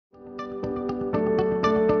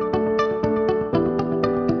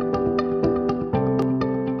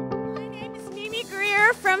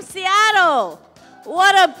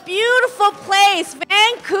What a beautiful place,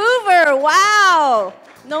 Vancouver. Wow.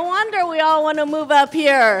 No wonder we all want to move up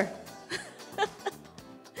here.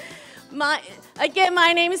 Again,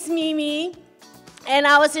 my name is Mimi, and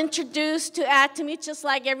I was introduced to Atomy just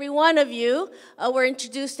like every one of you were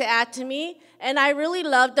introduced to Atomy, and I really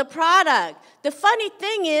love the product. The funny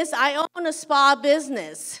thing is I own a spa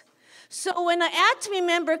business. So when an Atomy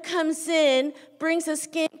member comes in, brings a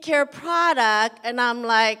skincare product, and I'm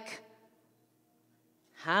like,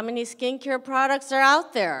 how many skincare products are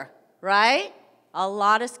out there, right? A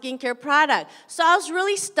lot of skincare product. So I was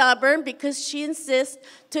really stubborn because she insists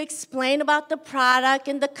to explain about the product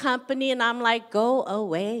and the company, and I'm like, go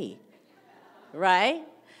away, right?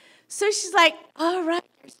 So she's like, all right,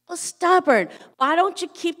 you're so stubborn. Why don't you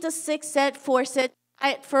keep the 6-set, 4-set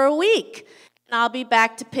for a week? And I'll be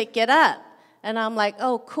back to pick it up. And I'm like,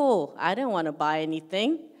 oh, cool. I didn't want to buy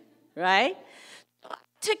anything, right? I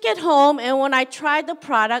took it home, and when I tried the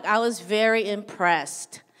product, I was very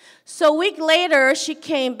impressed. So a week later, she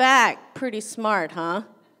came back. Pretty smart, huh?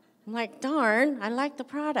 I'm like, darn, I like the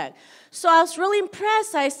product. So I was really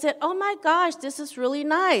impressed. I said, oh my gosh, this is really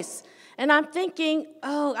nice. And I'm thinking,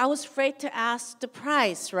 oh, I was afraid to ask the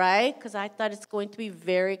price, right? Because I thought it's going to be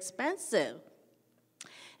very expensive.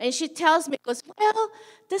 And she tells me, goes, well,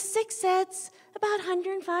 the 6 sets, about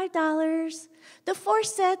 $105. The 4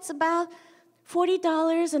 sets, about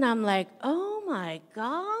 $40. And I'm like, oh my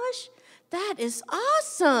gosh. That is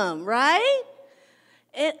awesome, right?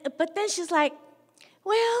 But then she's like,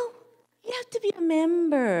 well, you have to be a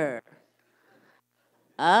member.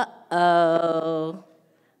 Uh-oh.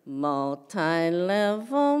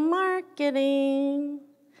 Multi-level marketing.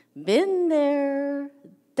 Been there,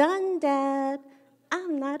 done that.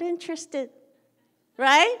 I'm not interested,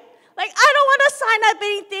 right? Like, I don't want to sign up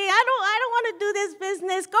anything. I don't want to do this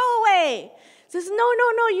business. Go away. Says, no,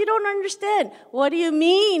 you don't understand. What do you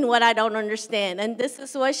mean what I don't understand? And this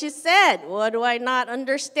is what she said. What do I not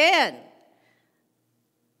understand?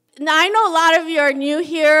 Now, I know a lot of you are new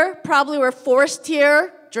here, probably were forced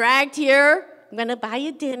here, dragged here. I'm going to buy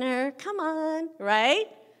you dinner. Come on, right?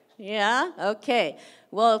 Yeah, okay.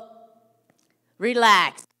 Well,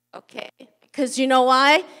 relax, okay? Because you know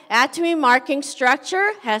why? Atomy marketing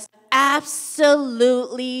structure has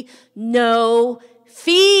absolutely no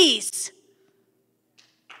fees.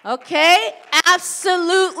 Okay?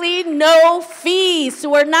 Absolutely no fees. So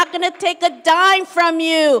we're not going to take a dime from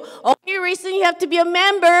you. Only reason you have to be a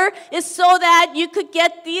member is so that you could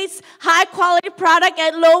get these high-quality product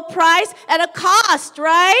at low price at a cost,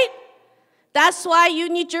 right? That's why you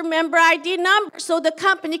need your member ID number so the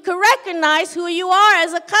company can recognize who you are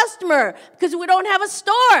as a customer, because we don't have a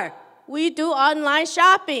store. We do online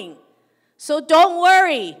shopping. So don't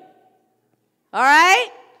worry. All right?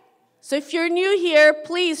 So if you're new here,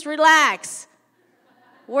 please relax.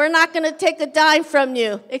 We're not going to take a dime from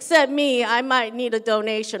you, except me. I might need a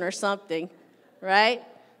donation or something, right?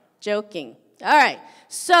 Joking. All right.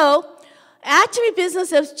 So Atomy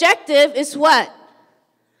business objective is what?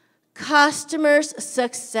 Customer's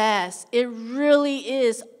success. It really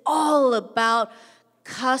is all about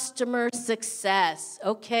customer success,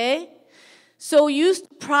 okay? So use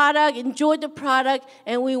the product, enjoy the product,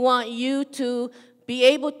 and we want you to be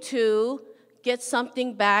able to get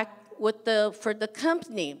something back for the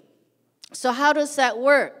company. So how does that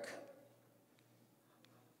work?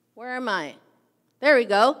 Where am I? There we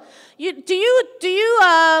go. Do you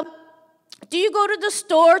go to the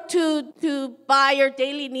store to buy your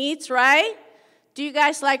daily needs, right? Do you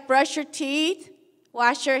guys like brush your teeth,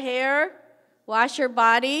 wash your hair, wash your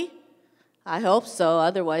body? I hope so,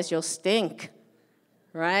 otherwise you'll stink,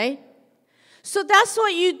 right? So that's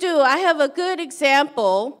what you do. I have a good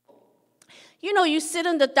example. You know, you sit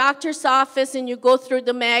in the doctor's office and you go through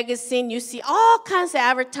the magazine, you see all kinds of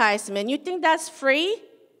advertisement. You think that's free?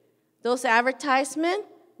 Those advertisements?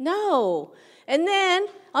 No. And then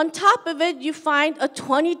on top of it, you find a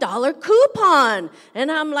 $20 coupon.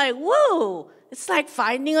 And I'm like, whoa, it's like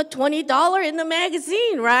finding a $20 in the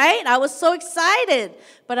magazine, right? I was so excited.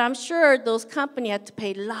 But I'm sure those companies had to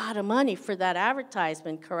pay a lot of money for that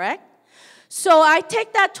advertisement, correct? So I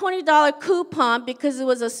take that $20 coupon because it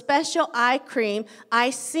was a special eye cream I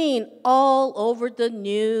seen all over the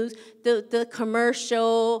news, the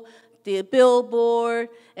commercial, the billboard,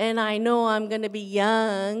 and I know I'm going to be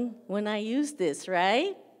young when I use this,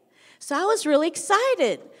 right? So I was really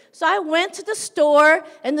excited. So I went to the store,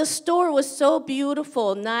 and the store was so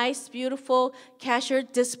beautiful, nice, beautiful. Cashier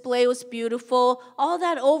display was beautiful. All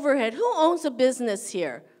that overhead. Who owns a business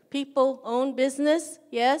here? People own business?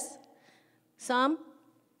 Yes? Some?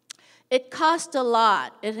 It costs a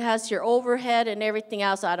lot. It has your overhead and everything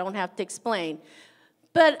else I don't have to explain.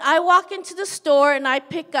 But I walk into the store and I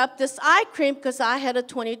pick up this eye cream because I had a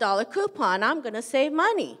 $20 coupon. I'm going to save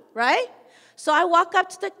money, right? So I walk up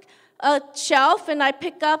to the shelf and I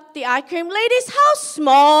pick up the eye cream. Ladies, how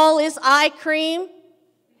small is eye cream?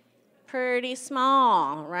 Pretty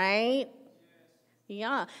small, right?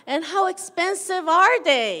 Yeah. And how expensive are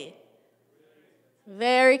they?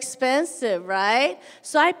 Very expensive, right?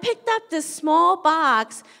 So I picked up this small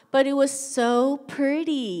box, but it was so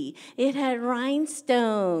pretty. It had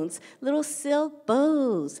rhinestones, little silk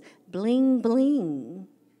bows, bling, bling,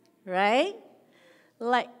 right?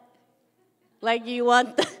 Like you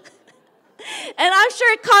want the and I'm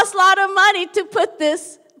sure it costs a lot of money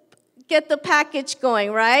to get the package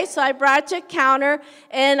going, right? So I brought it to a counter,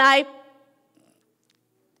 and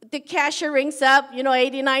the cashier rings up,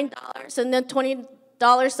 $89, and then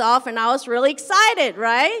 $20 off, and I was really excited,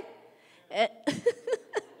 right?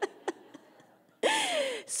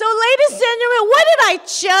 So, ladies and gentlemen, what did I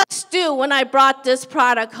just do when I brought this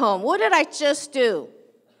product home? What did I just do?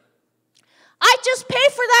 I just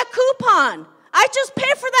paid for that coupon. I just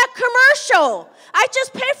paid for that commercial. I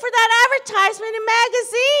just paid for that advertisement in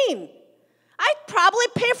magazine. I probably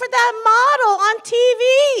paid for that model on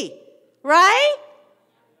TV, right?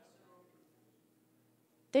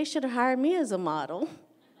 They should have hired me as a model.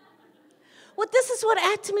 Well, this is what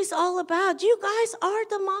Atomy's all about. You guys are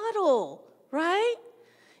the model, right?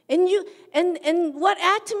 And what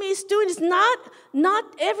Atomy is doing is not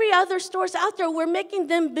every other stores out there. We're making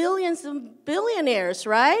them billions and billionaires,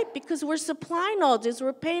 right? Because we're supplying all this.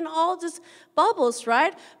 We're paying all these bubbles,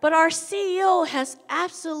 right? But our CEO has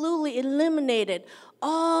absolutely eliminated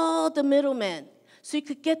all the middlemen. So you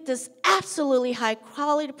could get this absolutely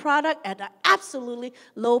high-quality product at an absolutely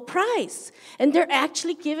low price. And they're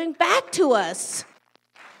actually giving back to us.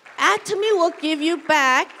 Atomy will give you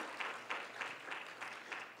back.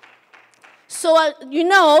 So,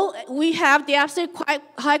 we have the absolute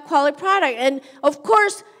high-quality product. And, of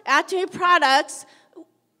course, Atomy products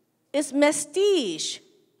is prestige.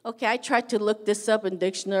 Okay, I tried to look this up in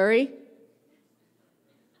dictionary.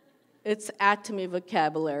 It's Atomy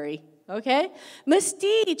vocabulary. Okay?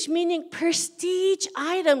 Prestige, meaning prestige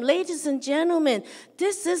item. Ladies and gentlemen,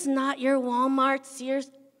 this is not your Walmart,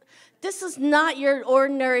 Sears. This is not your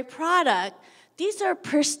ordinary product. These are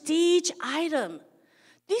prestige items.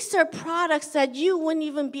 These are products that you wouldn't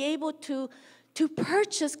even be able to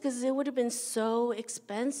purchase because it would have been so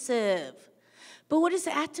expensive. But what is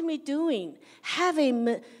Atomy doing? Have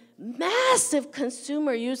a massive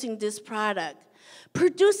consumer using this product,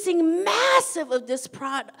 producing massive of this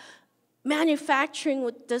product, manufacturing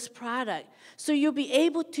with this product. So you'll be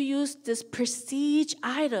able to use this prestige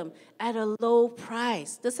item at a low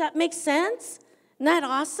price. Does that make sense? Isn't that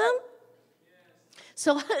awesome? Yes.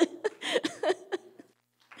 So,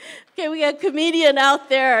 okay, we got a comedian out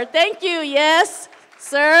there. Thank you, yes,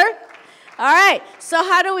 sir. All right, so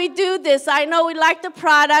how do we do this? I know we like the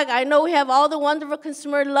product. I know we have all the wonderful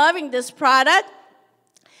consumers loving this product.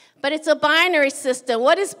 But it's a binary system.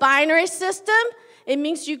 What is binary system? It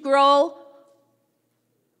means you grow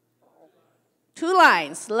two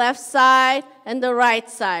lines, left side and the right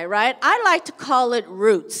side, right? I like to call it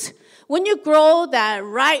roots. When you grow that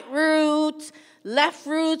right root, left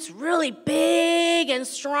roots really big and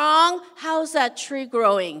strong, how's that tree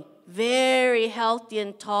growing? Very healthy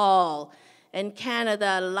and tall. In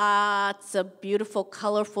Canada, lots of beautiful,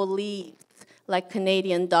 colorful leaves, like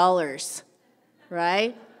Canadian dollars,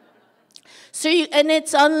 right? So and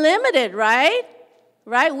it's unlimited, right?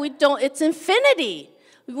 Right? It's infinity.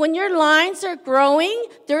 When your lines are growing,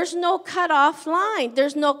 there's no cutoff line.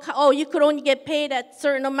 There's no, you could only get paid at a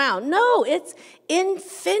certain amount. No, it's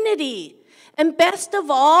infinity. And best of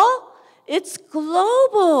all, it's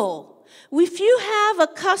global. If you have a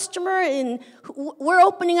customer we're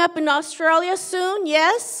opening up in Australia soon,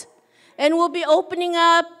 yes? And we'll be opening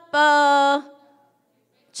up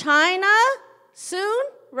China soon,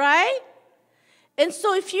 right? And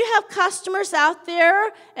so if you have customers out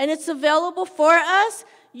there and it's available for us,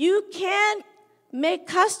 you can make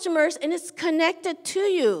customers and it's connected to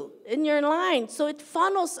you in your line. So it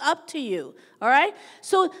funnels up to you, all right?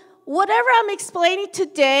 So whatever I'm explaining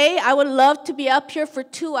today, I would love to be up here for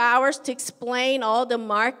 2 hours to explain all the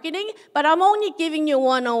marketing, but I'm only giving you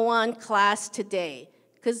one-on-one class today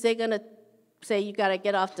because they're going to say you got to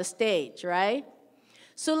get off the stage, right?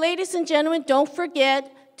 So ladies and gentlemen, don't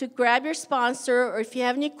forget to grab your sponsor, or if you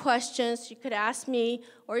have any questions, you could ask me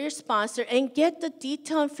or your sponsor and get the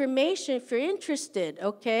detailed information if you're interested,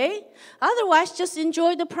 okay? Otherwise, just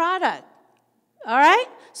enjoy the product, all right?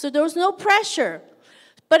 So there's no pressure.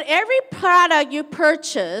 But every product you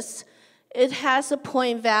purchase, it has a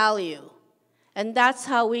point value. And that's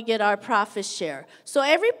how we get our profit share. So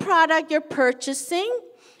every product you're purchasing,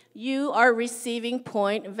 you are receiving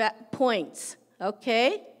points,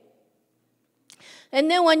 okay? And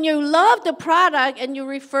then when you love the product and you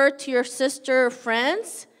refer to your sister or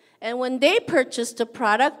friends, and when they purchase the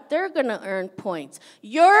product, they're going to earn points.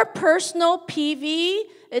 Your personal PV,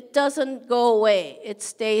 it doesn't go away. It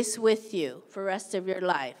stays with you for the rest of your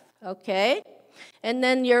life, okay? And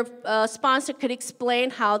then your sponsor could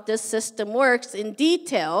explain how this system works in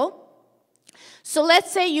detail. So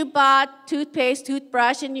let's say you bought toothpaste,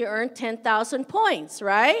 toothbrush, and you earned 10,000 points,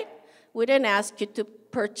 right? We didn't ask you to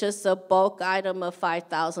purchase a bulk item of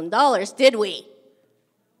 $5,000, did we?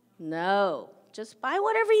 No. Just buy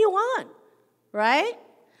whatever you want, right?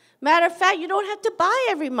 Matter of fact, you don't have to buy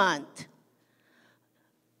every month.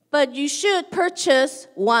 But you should purchase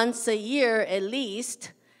once a year at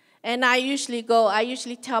least. And I usually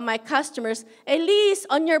tell my customers, at least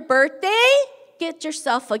on your birthday, get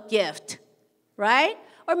yourself a gift, right?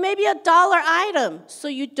 Or maybe a dollar item so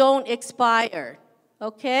you don't expire,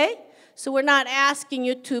 okay? So we're not asking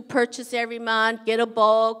you to purchase every month, get a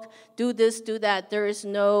bulk, do this, do that. There is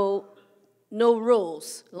no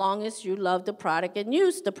rules, long as you love the product and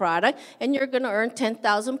use the product, and you're going to earn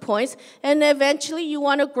 10,000 points. And eventually, you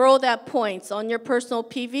want to grow that points. On your personal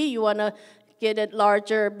PV, you want to get it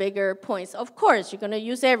larger, bigger points. Of course, you're going to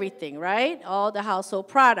use everything, right? All the household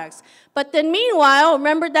products. But then meanwhile,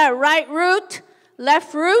 remember that right root,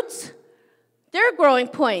 left roots? They're growing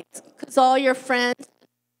points because all your friends,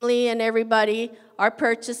 family, and everybody are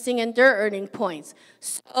purchasing and they're earning points.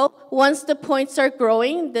 So once the points are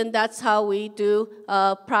growing, then that's how we do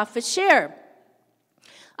profit share.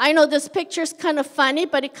 I know this picture is kind of funny,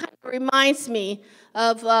 but it kind of reminds me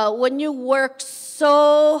of when you work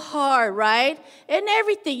so hard, right? And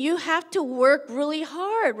everything, you have to work really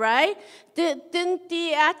hard, right? Didn't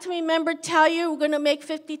the Atomy member tell you we're going to make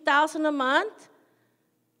 $50,000 a month?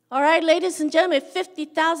 All right, ladies and gentlemen,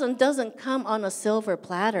 $50,000 doesn't come on a silver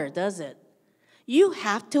platter, does it? You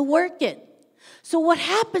have to work it. So what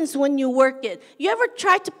happens when you work it? You ever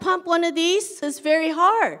tried to pump one of these? It's very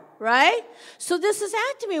hard, right? So this is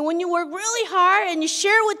Atomy. When you work really hard and you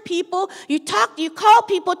share with people, you call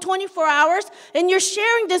people 24 hours, and you're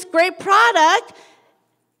sharing this great product,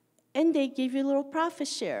 and they give you a little profit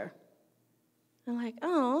share. I'm like,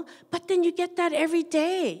 oh, but then you get that every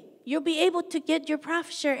day. You'll be able to get your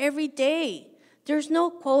profit share every day. There's no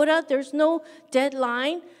quota, there's no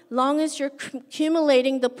deadline. Long as you're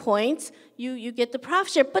accumulating the points, you get the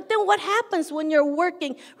profit share. But then what happens when you're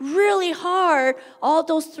working really hard all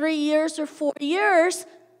those 3 years or 4 years?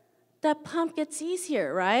 That pump gets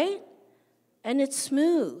easier, right? And it's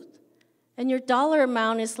smooth. And your dollar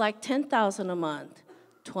amount is like $10,000 a month,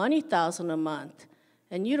 $20,000 a month.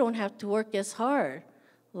 And you don't have to work as hard.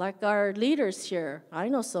 Like our leaders here. I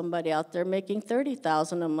know somebody out there making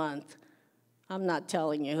 $30,000 a month. I'm not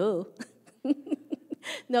telling you who.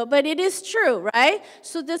 No, but it is true, right?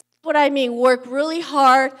 So this is what I mean. Work really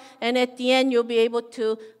hard, and at the end, you'll be able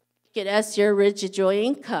to get as your residual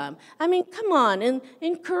income. I mean, come on.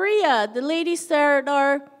 In Korea, the ladies that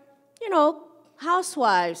are,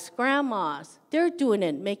 housewives, grandmas, they're doing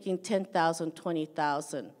it, making $10,000,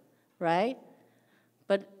 $20,000, right?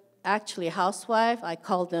 But actually, housewife, I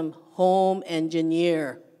call them home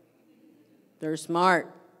engineer. They're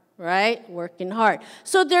smart. Right? Working hard.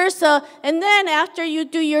 So and then after you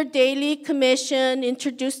do your daily commission,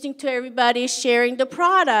 introducing to everybody, sharing the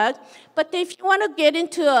product, but if you want to get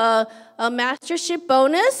into a mastership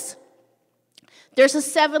bonus, there's a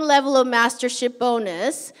 7 level of mastership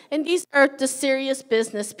bonus, and these are the serious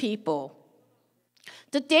business people.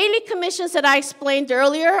 The daily commissions that I explained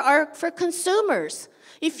earlier are for consumers.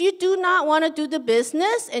 If you do not want to do the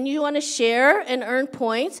business and you want to share and earn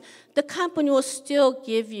points, the company will still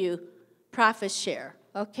give you profit share,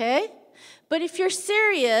 okay? But if you're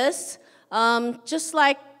serious, just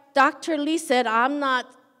like Dr. Lee said, I'm not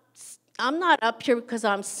up here because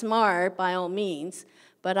I'm smart, by all means,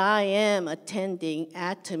 but I am attending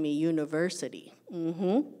Atomy University.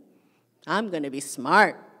 I'm going to be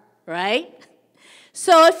smart, right?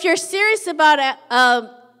 So if you're serious about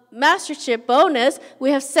mastership bonus,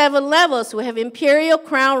 we have 7 levels. We have Imperial,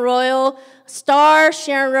 Crown, Royal, Star,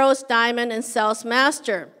 Sharon Rose, Diamond, and Sales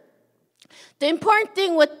Master. The important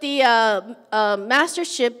thing with the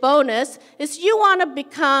mastership bonus is you want to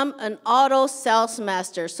become an auto sales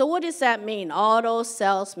master. So what does that mean, auto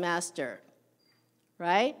sales master?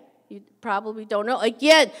 Right? You probably don't know.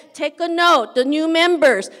 Again, take a note. The new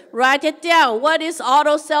members, write it down. What is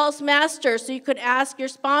auto sales master? So you could ask your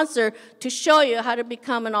sponsor to show you how to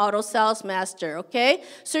become an auto sales master, okay?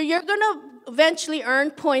 So you're going to eventually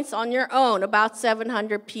earn points on your own, about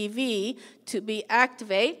 700 PV to be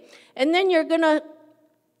activate. And then you're going to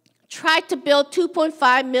try to build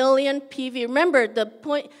 2.5 million PV. Remember, the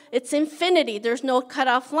point, it's infinity. There's no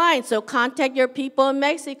cutoff line. So contact your people in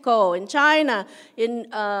Mexico, in China, in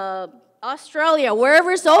Australia,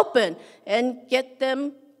 wherever it's open, and get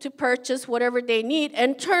them to purchase whatever they need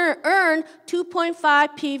and earn 2.5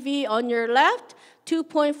 PV on your left,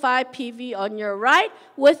 2.5 PV on your right.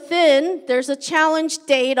 There's a challenge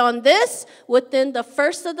date on this, within the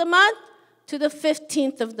 1st of the month to the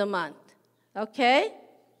 15th of the month, okay?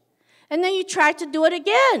 And then you try to do it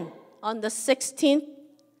again on the 16th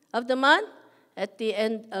of the month, at the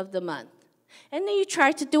end of the month. And then you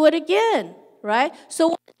try to do it again, right? So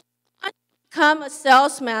when you become a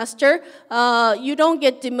sales master, you don't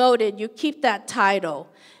get demoted. You keep that title.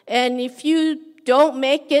 And if you don't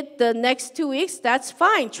make it the next 2 weeks, that's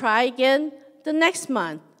fine. Try again the next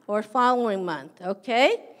month or following month,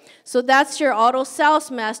 okay? So that's your auto sales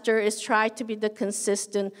master, is try to be the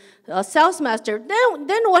consistent sales master.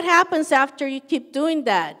 Then what happens after you keep doing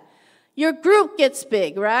that? Your group gets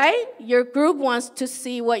big, right? Your group wants to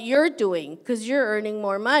see what you're doing because you're earning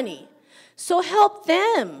more money. So help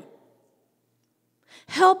them.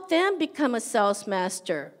 Help them become a sales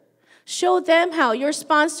master. Show them how. Your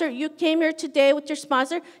sponsor, you came here today with your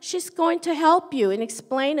sponsor, she's going to help you and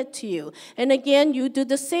explain it to you. And again, you do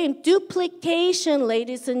the same. Duplication,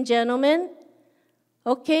 ladies and gentlemen.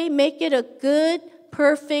 Okay, make it a good,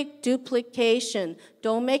 perfect duplication.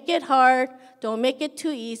 Don't make it hard. Don't make it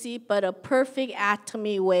too easy, but a perfect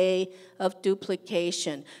Atomy way of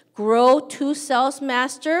duplication. Grow 2 sales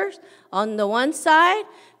masters on the one side.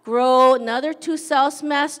 Grow another 2 sales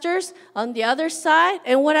masters on the other side,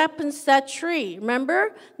 and what happens to that tree?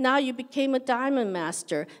 Remember? Now you became a diamond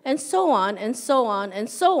master, and so on, and so on, and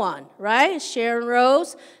so on, right? Sharon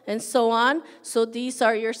Rose, and so on. So these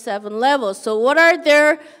are your 7 levels. So what are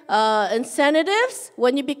their incentives?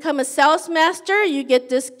 When you become a sales master, you get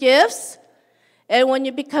these gifts, and when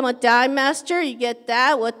you become a diamond master, you get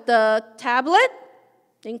that with the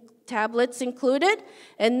tablets included.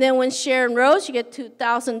 And then when Sharon Rose, you get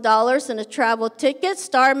 $2,000 and a travel ticket.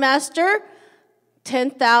 Star Master,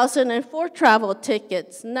 $10,000 and 4 travel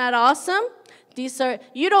tickets. Isn't that awesome?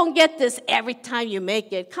 You don't get this every time you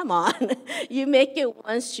make it. Come on. You make it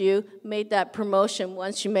once you made that promotion,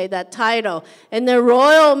 once you made that title. And the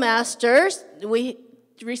Royal Masters, we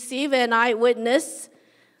receive an eyewitness,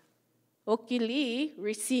 Oki Lee,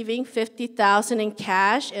 receiving $50,000 in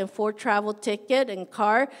cash and 4 travel ticket and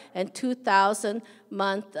car and $2,000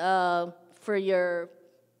 month for your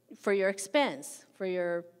expense, for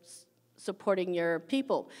your supporting your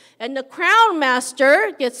people. And the Crown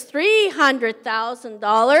Master gets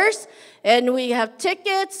 $300,000, and we have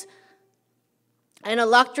tickets and a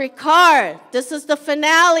luxury car. This is the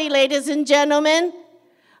finale, ladies and gentlemen.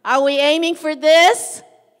 Are we aiming for this?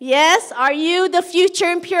 Yes? Are you the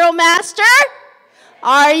future Imperial Master?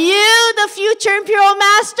 Are you the future Imperial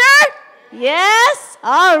Master? Yes?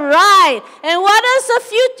 All right. And what does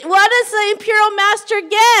the Imperial Master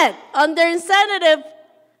get on their incentive?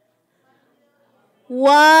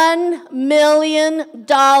 $1 million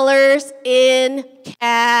in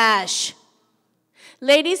cash.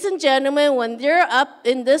 Ladies and gentlemen, when you're up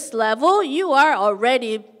in this level, you are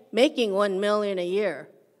already making $1 million a year,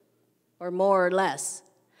 or more or less.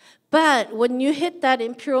 But when you hit that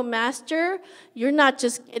Imperial Master, you're not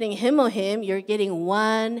just getting him or him, you're getting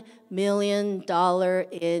 $1 million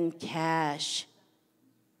in cash.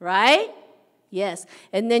 Right? Yes.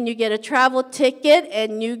 And then you get a travel ticket,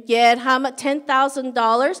 and you get how much?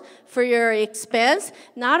 $10,000 for your expense.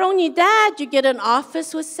 Not only that, you get an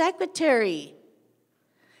office with secretary.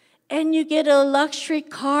 And you get a luxury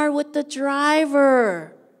car with the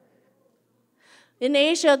driver. In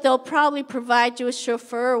Asia, they'll probably provide you a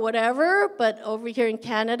chauffeur or whatever, but over here in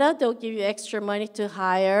Canada, they'll give you extra money to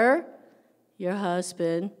hire your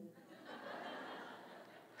husband.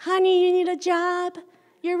 Honey, you need a job?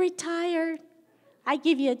 You're retired. I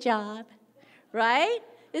give you a job, right?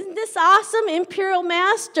 Isn't this awesome? Imperial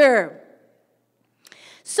Master.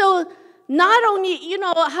 So not only,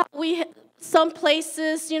 how some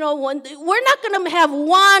places, we're not going to have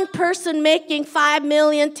one person making $5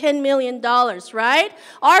 million, $10 million, right?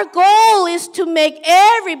 Our goal is to make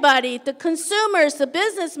everybody, the consumers, the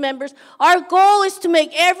business members, our goal is to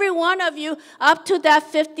make every one of you up to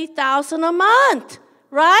that $50,000 a month,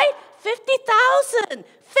 right? $50,000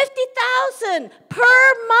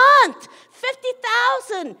 per month.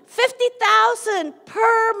 $50,000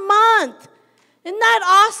 per month. Isn't that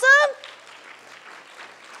awesome?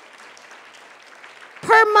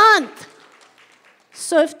 Per month.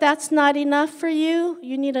 So if that's not enough for you,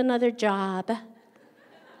 you need another job.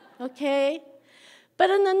 Okay? But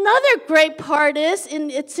another great part is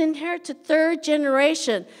it's inherited third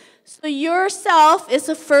generation. So yourself is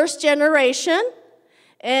the first generation,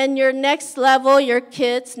 and your next level, your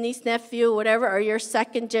kids, niece, nephew, whatever, are your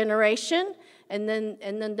second generation, and then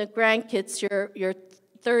the grandkids, your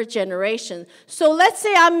third generation. So let's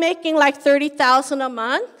say I'm making like $30,000 a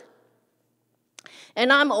month,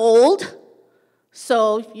 and I'm old.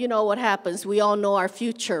 So you know what happens. We all know our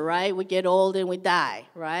future, right? We get old and we die,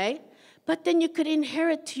 right? But then you could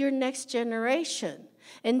inherit to your next generation,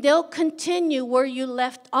 and they'll continue where you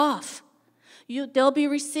left off. They'll be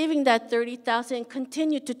receiving that $30,000 and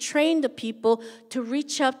continue to train the people to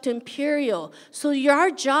reach up to Imperial. So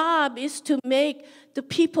your job is to make the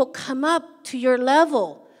people come up to your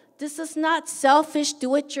level. This is not selfish,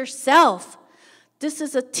 do it yourself. This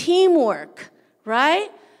is a teamwork, right?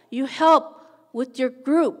 You help with your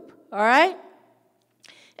group, all right?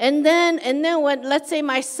 And then when, let's say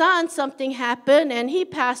my son, something happened and he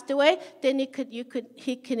passed away, then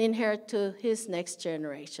he can inherit to his next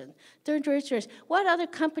generation. Third generation. What other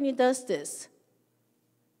company does this?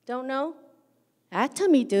 Don't know?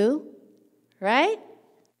 Atomy do, right?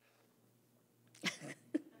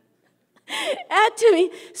 Atomy.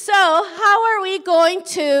 So how are we going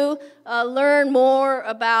to learn more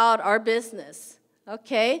about our business?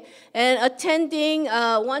 Okay, and attending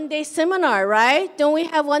a one-day seminar, right? Don't we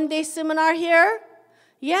have one-day seminar here?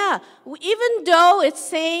 Yeah, even though it's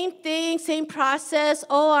same thing, same process,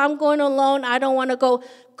 oh, I'm going alone, I don't want to go.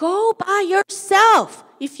 Go by yourself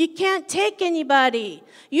if you can't take anybody.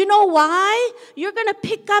 You know why? You're going to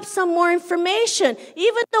pick up some more information.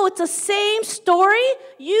 Even though it's the same story,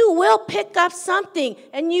 you will pick up something,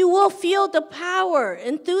 and you will feel the power,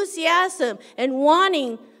 enthusiasm, and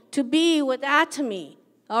wanting to be with Atomy,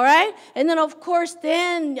 all right? And then, of course,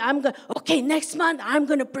 then okay, next month, I'm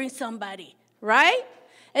going to bring somebody, right?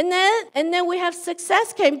 And then we have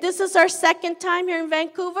Success Camp. This is our second time here in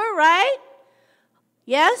Vancouver, right?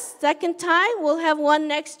 Yes, second time. We'll have one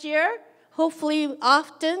next year, hopefully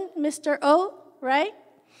often, Mr. O, right?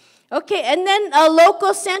 Okay, and then a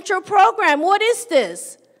local central program. What is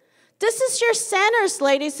this? This is your centers,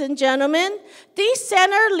 ladies and gentlemen. These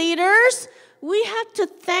center leaders, we have to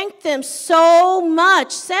thank them so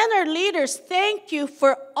much. Center leaders, thank you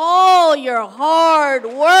for all your hard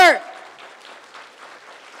work.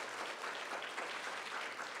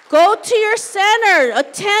 Go to your center,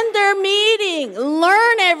 attend their meeting,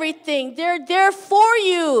 learn everything. They're there for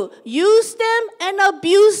you. Use them and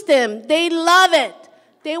abuse them. They love it.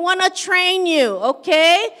 They want to train you,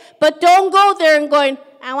 okay? But don't go there and going,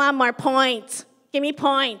 I want more points. Give me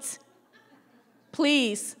points.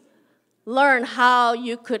 Please. Learn how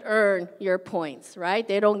you could earn your points, right?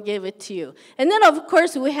 They don't give it to you. And then, of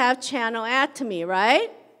course, we have Channel Atomy,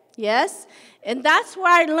 right? Yes? And that's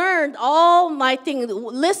where I learned all my things.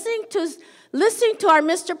 Listening to our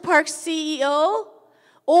Mr. Park CEO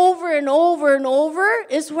over and over and over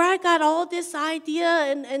is where I got all this idea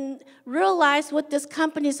and realized what this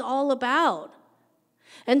company is all about.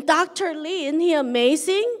 And Dr. Lee, isn't he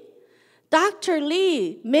amazing? Dr.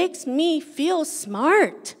 Lee makes me feel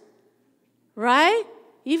smart. Right?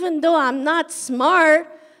 Even though I'm not smart,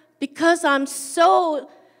 because I'm so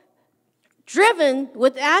driven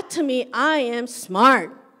with Atomy, I am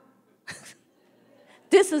smart.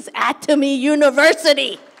 This is Atomy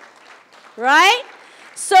University. Right?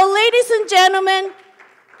 So, ladies and gentlemen,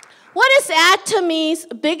 what is Atomy's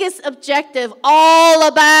biggest objective all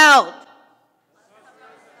about?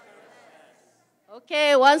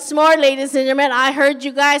 Okay, once more, ladies and gentlemen, I heard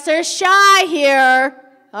you guys are shy here.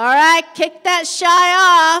 All right, kick that shy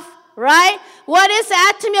off, right? What is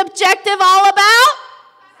Atomy objective all about?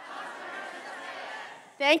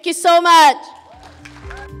 Thank you so much.